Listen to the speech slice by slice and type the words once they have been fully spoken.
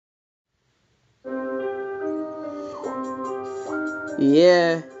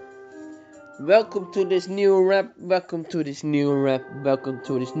Yeah, welcome to this new rap, welcome to this new rap, welcome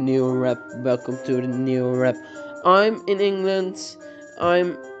to this new rap, welcome to the new rap. I'm in England,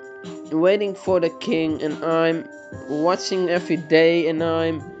 I'm waiting for the king, and I'm watching every day, and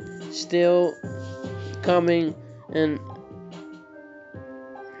I'm still coming, and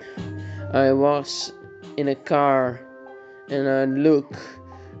I was in a car, and I look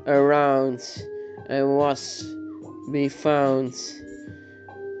around, I was be found.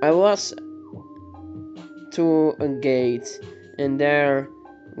 I was to a gate, and there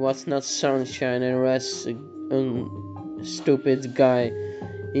was not sunshine, and was a stupid guy.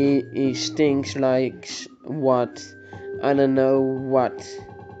 He stinks like what? I don't know what.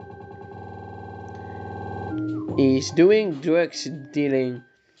 He's doing drugs dealing,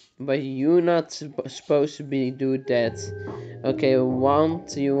 but you not supposed to be do that. Okay, you want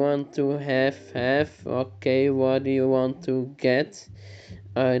to have. Okay, what do you want to get?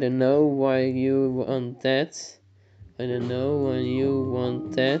 I don't know why you want that. I don't know why you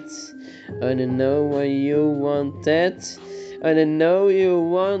want that. I don't know why you want that. I don't know you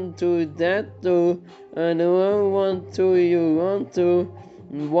want to that too. I don't want to you want to.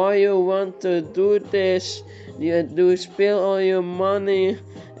 Why you want to do this? You do spill all your money,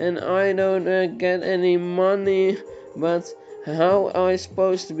 and I don't get any money. But how am I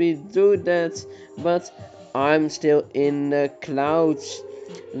supposed to be do that? But I'm still in the clouds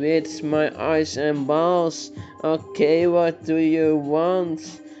with my eyes and balls. Okay, what do you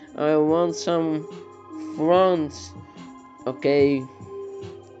want? I want some fronts. Okay,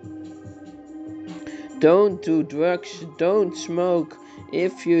 don't do drugs, don't smoke.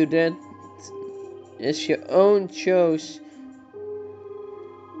 If you that is your own choice.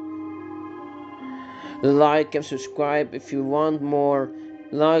 Like and subscribe if you want more.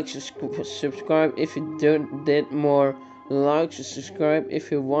 Like, subscribe if you don't did more. Like, subscribe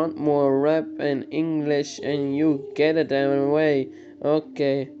if you want more rap and English and you get it anyway.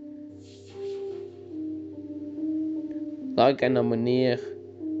 Okay. Like en abonneer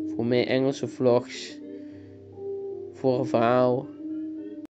voor meer Engelse vlogs. Voor een verhaal.